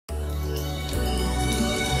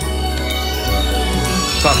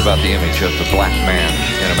Let's talk about the image of the black man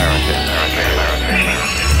in America.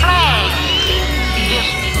 Flag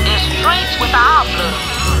is drinks with our blood.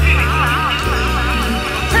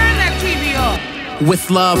 Turn that TV off. With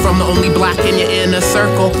love from the only black in your inner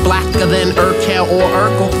circle. Blacker than Urkel or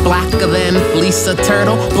Urkel. Blacker than Lisa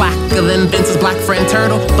Turtle. Blacker than Vince's black friend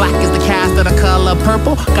Turtle. Black is the cast of the color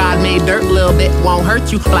purple. God made dirt, little bit won't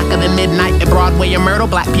hurt you. Blacker than midnight at Broadway and Myrtle.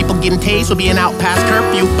 Black people getting tased for being out past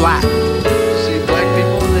curfew. Black. See black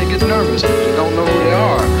people and they get nervous because you don't know who they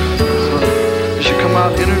are. So you should come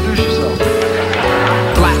out and introduce yourself.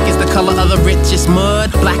 Black is the color of the richest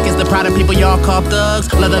mud. Black is the pride of people y'all call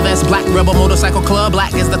thugs. Leather vest, black rebel motorcycle club.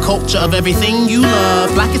 Black is the culture of everything you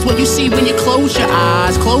love. Black is what you see when you close your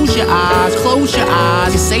eyes. Close your eyes, close your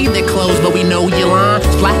eyes. You say they're closed, but we know you're lying.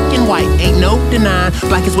 It's black and white, ain't no denying.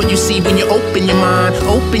 Black is what you see when you open your mind.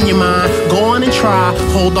 Open your mind, go on and try.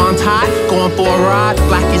 Hold on tight, going for a ride.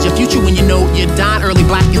 Black is your future when you know you're dying early.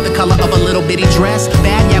 Black is the color of a little bitty dress.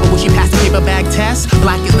 Bad, yeah, but when she passed the paper bag test.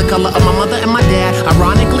 Black is the color of my mother and my dad.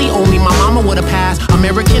 Ironically, only my mama would have passed.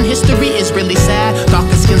 American history is really sad.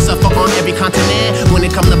 Darker skin suffer on every continent. When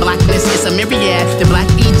it comes to blackness, it's a myriad. The black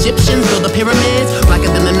Egyptians build the pyramids.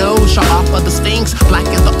 Blacker than the nose shot off of the Sphinx. Black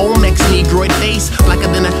as the Olmecs Negroid face.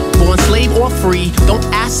 Blacker than a born slave or free. Don't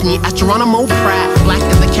ask me, at Geronimo Pratt. Black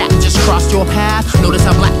as the cat just crossed your path. Notice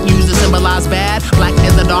how black used to symbolize bad. Black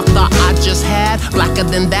as the dark thought I just had. Blacker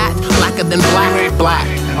than that, blacker than black. Black.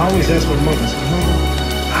 I always ask my mother,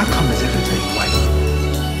 how come is everything white?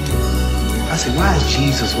 I said, why is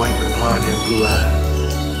Jesus white with blonde and blue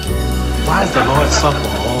eyes? Why is the Lord Supper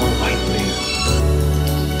all white men?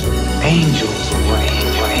 Angels are white.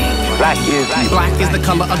 Black is the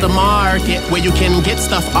color of the market, where you can get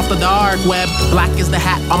stuff off the dark web. Black is the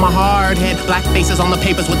hat on my hard head. Black faces on the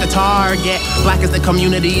papers with the target. Black is the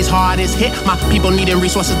community's hardest hit. My people needing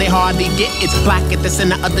resources they hardly get. It's black at the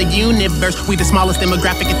center of the universe. We the smallest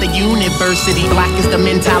demographic at the university. Black is the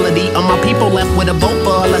mentality of my people, left with a vote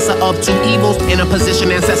for a lesser of two evils. In a position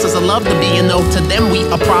ancestors will love to be, and though to them we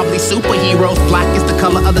are probably superheroes. Black is the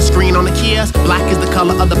color of the screen on the Kias. Black is the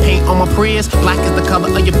color of the paint on my Prius. Black is the color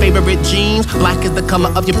of your favorite jeans. Black is the color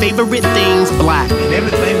of your favorite things. Black. And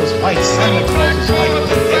everything was white. Santa Claus was white. And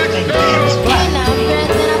everything bad was black.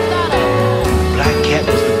 Black cat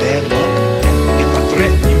was the bad luck. And if I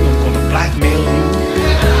threaten you, I'm gonna blackmail you.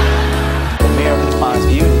 America defines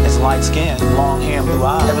beauty as light skin, long hair, blue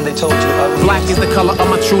eyes. Haven't they told you ugly? Black is the color of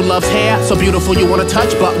my true love's hair. So beautiful you wanna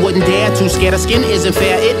touch but wouldn't dare. Too scared of skin isn't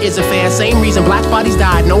fair, it isn't fair. Same reason black bodies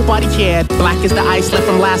died, nobody cared. Black is the ice left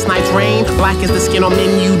from last night's rain. Black is the skin on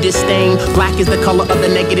men you disdain. Black is the color of the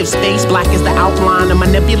negative space. Black is the outline of my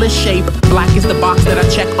nebulous shape. Black is the box that I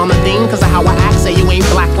check on the thing. Cause of how I act, say you ain't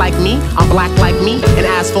black like me, I'm black like me. And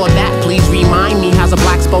as for that, please remind me, how's a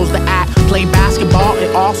black supposed to act? Play basketball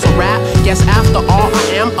and also rap. Yes, after all, I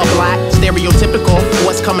am a black. Stereotypical,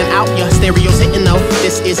 what's coming out, your stereo's hitting though.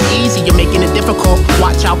 This is easy, you're making it difficult.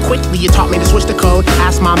 Watch how quickly you taught me to switch the code.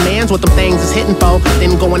 Ask my mans what them things is hitting for.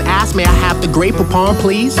 Then go and ask me, I have the grape upon,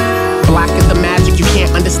 please. Black is the magic you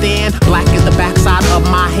can't understand. Black is the backside of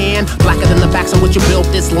my hand. Blacker than the backs on which you built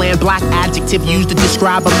this land. Black adjective used to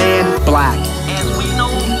describe a man. Black. As we know,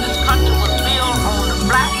 this country was built on the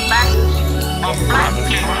black backs of black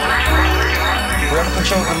people. Whoever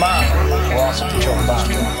controls the mind will also control the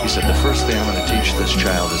body. He said, the first thing I'm going to teach this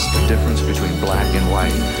child is the difference between black and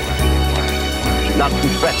white. Not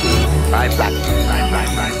be threatened by black.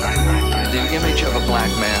 The image of a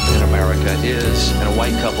black man in America is, and a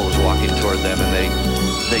white couple is walking toward them, and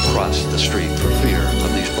they cross the street for fear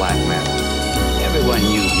of these black men. Everyone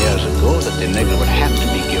knew years ago that the negro would have to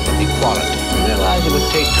be given equality. We realized it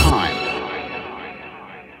would take time.